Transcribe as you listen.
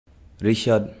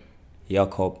Richard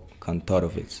Jakob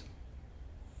Kantorowicz,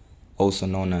 also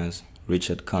known as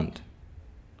Richard Kandt,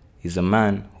 is a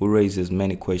man who raises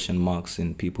many question marks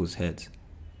in people's heads.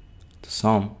 To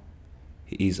some,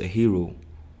 he is a hero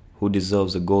who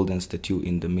deserves a golden statue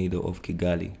in the middle of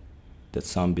Kigali that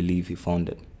some believe he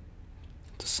founded.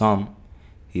 To some,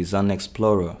 he is an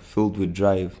explorer filled with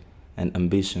drive and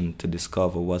ambition to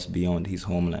discover what's beyond his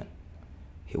homeland.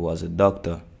 He was a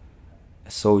doctor,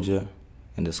 a soldier,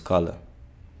 and a scholar.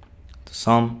 To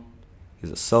some, he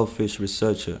is a selfish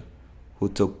researcher who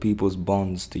took people's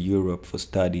bonds to Europe for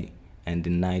study and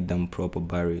denied them proper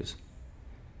barriers.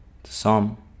 To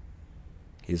some,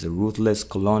 he is a ruthless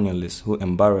colonialist who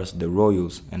embarrassed the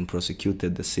royals and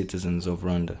prosecuted the citizens of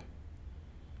Rwanda.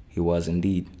 He was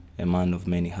indeed a man of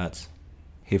many hats.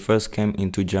 He first came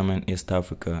into German East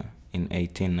Africa in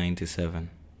 1897.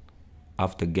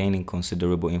 After gaining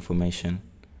considerable information,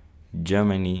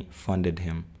 Germany funded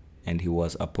him and he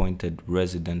was appointed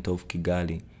resident of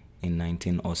Kigali in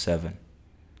 1907.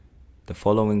 The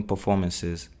following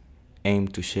performances aim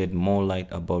to shed more light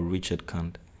about Richard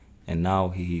Kandt, and now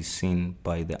he is seen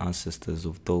by the ancestors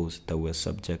of those that were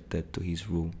subjected to his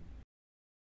rule.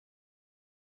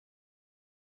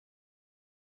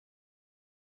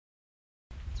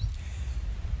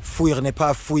 Fuir n'est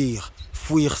pas fuir,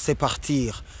 fuir c'est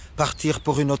partir, partir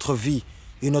pour une autre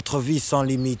vie sans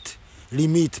limite,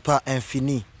 limite pas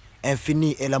infinie,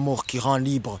 infini est l'amour qui rend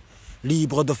libre,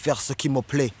 libre de faire ce qui me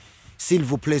plaît, s'il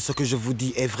vous plaît ce que je vous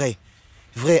dis est vrai,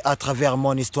 vrai à travers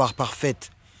mon histoire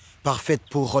parfaite, parfaite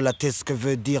pour relater ce que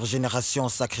veut dire génération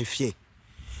sacrifiée.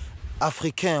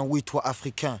 Africain, oui toi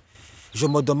africain, je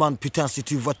me demande putain si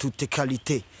tu vois toutes tes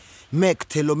qualités, mec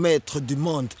t'es le maître du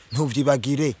monde,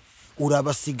 ntuvyibagire.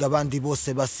 Urabasiga abandi bose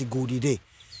basigurire.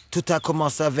 Tout a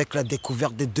commencé avec la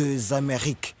découverte des deux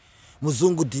Amériques.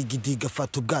 Muzungu digidiga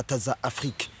fata ubwato za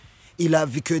Afrique. Il a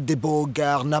vu que des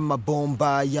bogards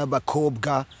n'amabomba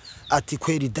y'abakobwa. Ati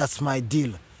kweli that's my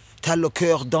deal. T'as le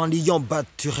cœur dans Lyon, bat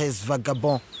tu restes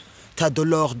vagabond. T'as de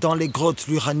l'or dans les grottes,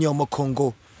 l'uranium au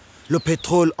Congo. Le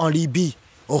pétrole en Libye,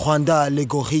 au Rwanda les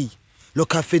gorilles. Le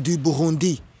café du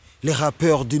Burundi, les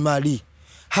rappeurs du Mali.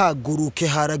 Haguruke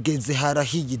harageze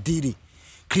harahiye diri,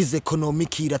 crise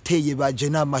économique irateye baje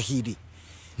n'amahiri,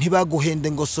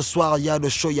 ntibaguhende ngo ce soir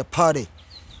yarosho ya pare,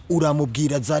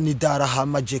 uramubwira zanidara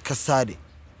hamaje kasare.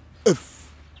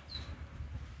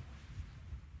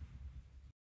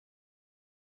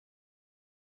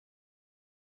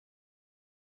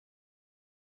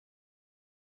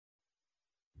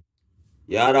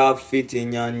 Yarafite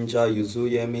inyanja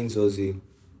yuzuyemo inzozi,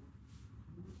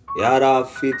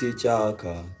 yarafite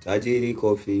icyaka tagira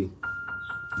ikofi,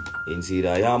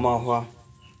 inzira y'amahwa,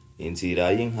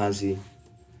 inzira y'inkazi,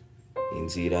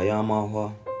 inzira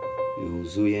y'amahwa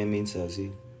yuzuyemo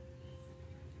insazi.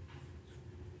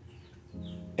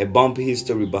 A bumpy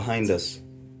history behind us.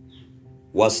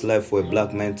 What's left for a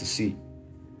black man to see?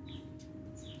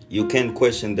 You can't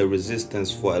question the resistance.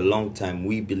 For a long time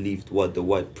we believed what the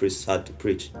white priests had to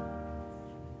preach.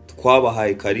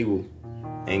 Twabahaye karibu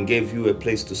and gave you a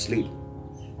place to sleep.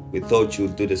 We thought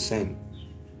you'd do the same.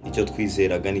 Icyo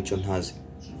twizeraga nicyo ntazi.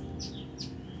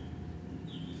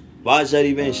 Baje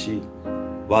ari benshi,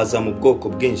 baza mu bwoko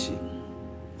bwinshi,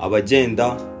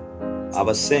 abagenda,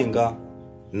 abasenga,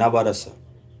 n'abarasa.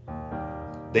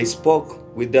 They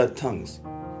spoke with their tongues,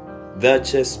 their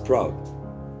chests proud.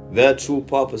 Their true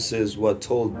purposes were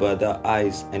told by their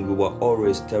eyes, and we were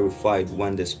always terrified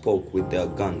when they spoke with their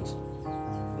guns,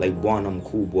 like Bwana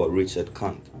Mkubwa Richard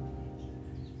Kandt.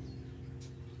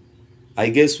 I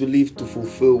guess we live to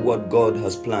fulfill what God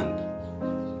has planned.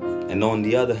 And on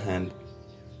the other hand,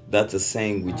 that's a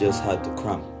saying we just had to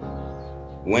cram.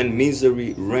 When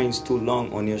misery reigns too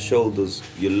long on your shoulders,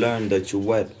 you learn that you're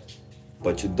wet,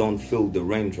 but you don't feel the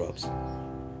raindrops.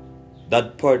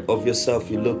 That part of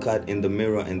yourself you look at in the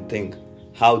mirror and think,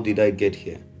 how did I get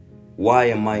here? Why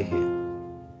am I here?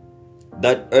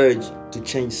 That urge to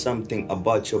change something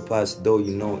about your past, though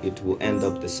you know it will end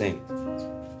up the same.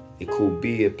 It could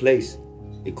be a place,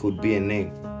 it could be a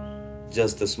name,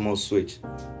 just a small switch,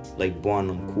 like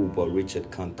Bwana Mkubwa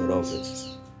Richard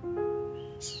Kantorowicz.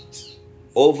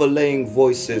 Overlaying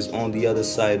voices on the other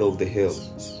side of the hill.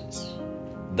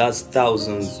 That's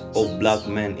thousands of black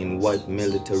men in white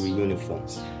military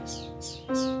uniforms.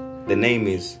 The name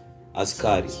is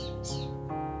Askari.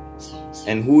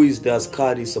 And who is the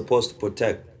Askari supposed to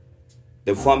protect?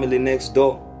 The family next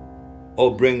door?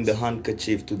 Or bring the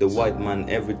handkerchief to the white man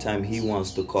every time he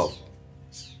wants to cough?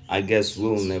 I guess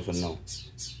we'll never know.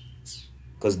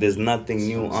 'Cause there's nothing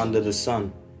new under the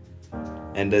sun.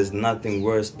 And there's nothing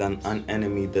worse than an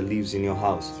enemy that lives in your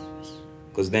house.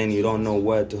 cause then you don't know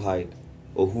where to hide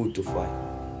or who to fight.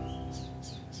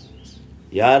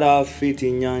 Yarafite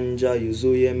inyanja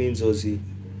yuzuyemo inzozi,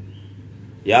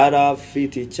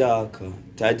 yarafite icyaka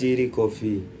tagira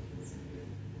ikofi,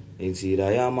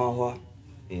 inzira y'amahwa,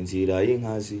 inzira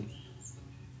y'inkazi,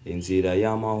 inzira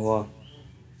y'amahwa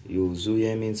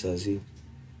yuzuyemo insazi.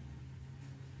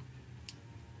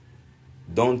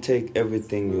 Don't take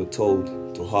everything you're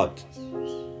told to heart.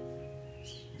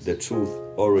 The truth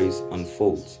always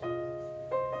unfolds.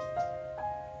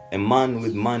 A man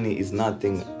with money is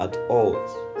nothing at all.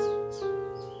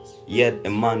 Yet a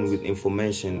man with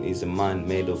information is a man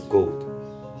made of gold.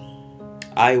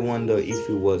 I wonder if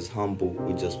he was humble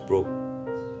or just broke.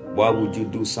 Why would you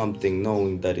do something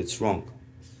knowing that it's wrong?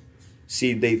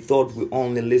 See, they thought we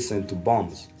only listened to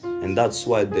bombs, and that's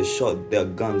why they shot their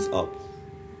guns up,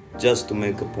 just to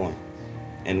make a point.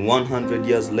 And 100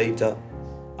 years later,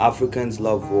 Africans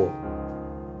love war.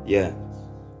 Yeah,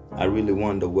 I really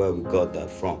wonder where we got that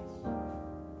from.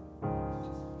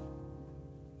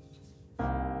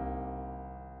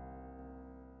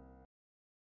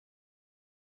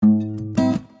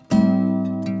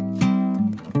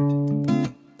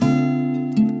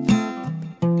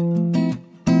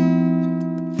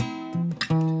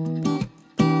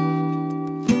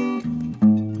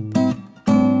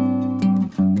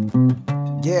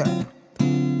 Yeah.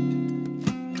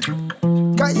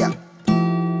 Gaia.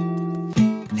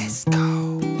 Let's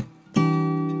go.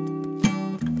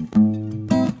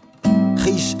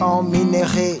 Riche en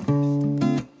minéraux,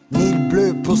 Nil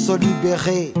bleu pour se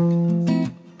libérer.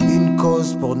 Une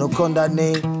cause pour nous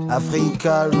condamner.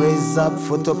 Africa, raise up,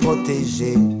 faut te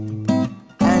protéger.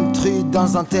 Intrus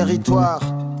dans un territoire.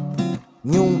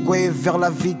 Nyungwe vers la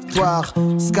victoire.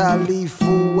 Scali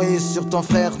fouet sur ton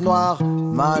frère noir.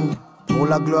 Man, pour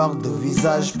la gloire de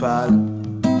visage pâle.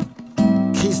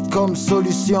 Christ comme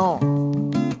solution.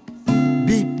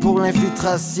 Bip pour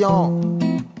l'infiltration.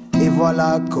 Et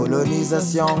voilà,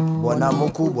 colonisation.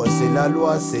 Bonamokubo, c'est la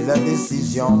loi, c'est la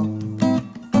décision.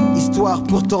 Histoire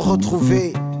pour te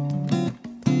retrouver.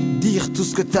 Dire tout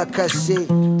ce que t'as caché.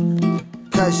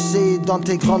 Caché dans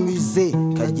tes grands musées.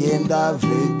 Kayenda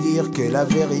veut dire que la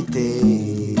vérité.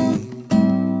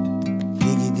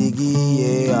 Digi digi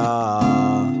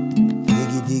yeah.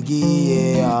 Digi digi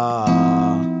yeah.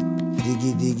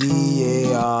 Digi digi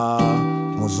yeah.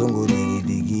 Muzungu digi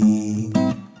digi.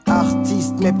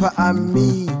 Artiste mais pas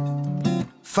ami.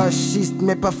 Fasciste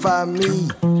mais pas famille.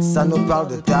 Ça nous parle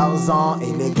de Tarzan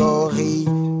et les gorilles.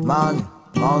 Man,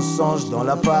 mensonge dans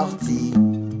la partie.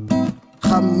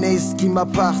 Ramener ce qui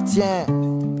m'appartient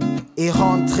et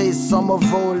rentrer sans me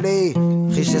voler.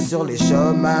 Richesse sur les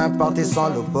chemins, porter sans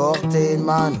le porter.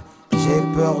 Man, j'ai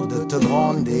peur de te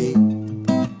gronder.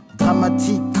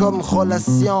 Dramatique comme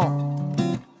relation.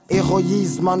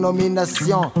 Héroïsme en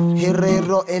nomination.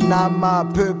 Herero et Nama,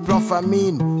 peuple en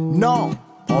famine. Non,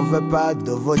 on veut pas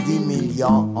de vos 10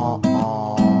 millions.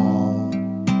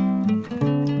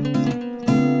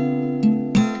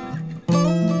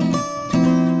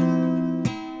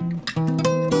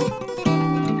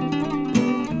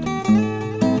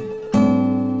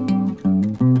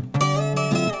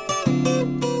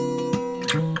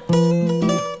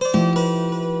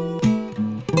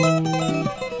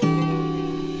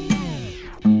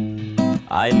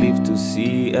 I live to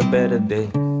see a better day.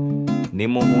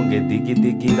 Nimuhunge digi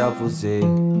digi ravuze.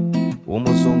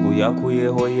 Umuzungu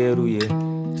yakuyeho yeruye.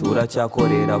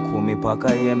 Turacyakorera ku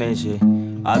mipaka yemeje.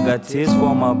 I got tears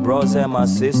for my bros and my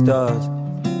sisters.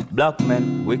 Black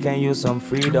men, we can use some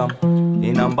freedom.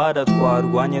 Inambada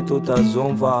twarwanye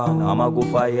tutazumva.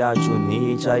 Amagufa yacu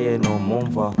ntiyicaye no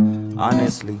mumva.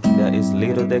 Honestly, there is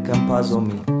little that can puzzle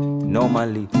me.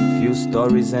 Normally, few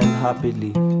stories and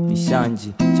happily.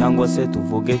 Ishanji, cyangwa se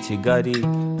tuvuge Kigali.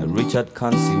 Richard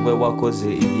Kandt we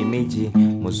wakoze iyi miji.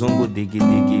 Muzungu digi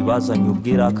digi bazanye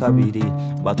ubwira kabiri.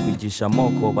 Batwigisha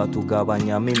amoko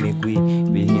batugabanyamo imigwi.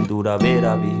 Bihindura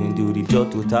bera bihindura ibyo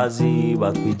tutazi.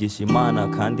 Batwigisha imana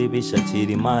kandi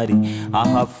bishakira imari. I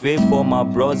have faith for my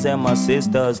bros and my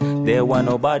sisters. There were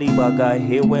nobody but I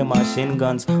here with machine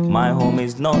guns. My home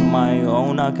is not my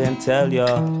own, I can tell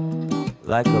ya.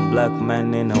 Like a black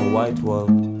man in a white world.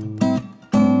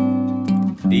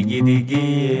 Digi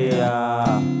digi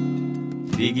yeah.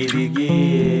 Digi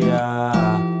digi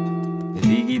yeah.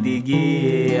 Digi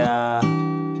digi yeah.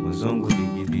 Muzungu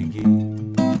digi digi.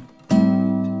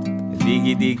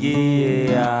 Digi digi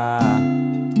yeah.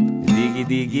 Digi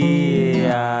digi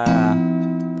yeah.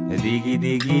 Digi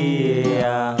digi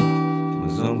yeah.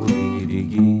 Muzungu digi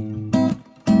digi.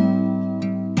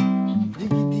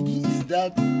 Digi digi is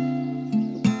that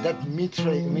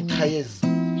mitrailleuse.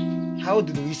 How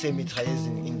do we say mitrailleuse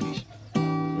in English?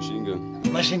 machine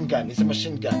gun. Machine gun, it's a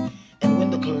machine gun. And when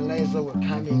the colonizers were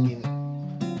coming in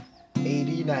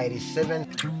 1897,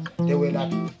 they were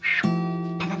like,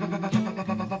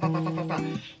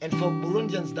 and for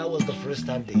Burundians, that was the first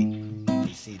time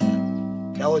they see that.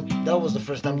 That was the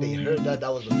first time they heard that.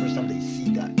 That was the first time they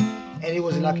see that. And it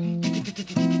was like, and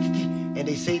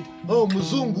they said, oh,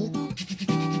 Muzungu,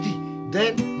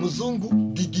 then Muzungu,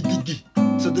 digi digi.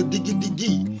 So the digi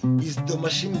digi is the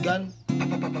machine gun.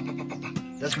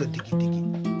 That's the digi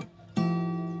digi.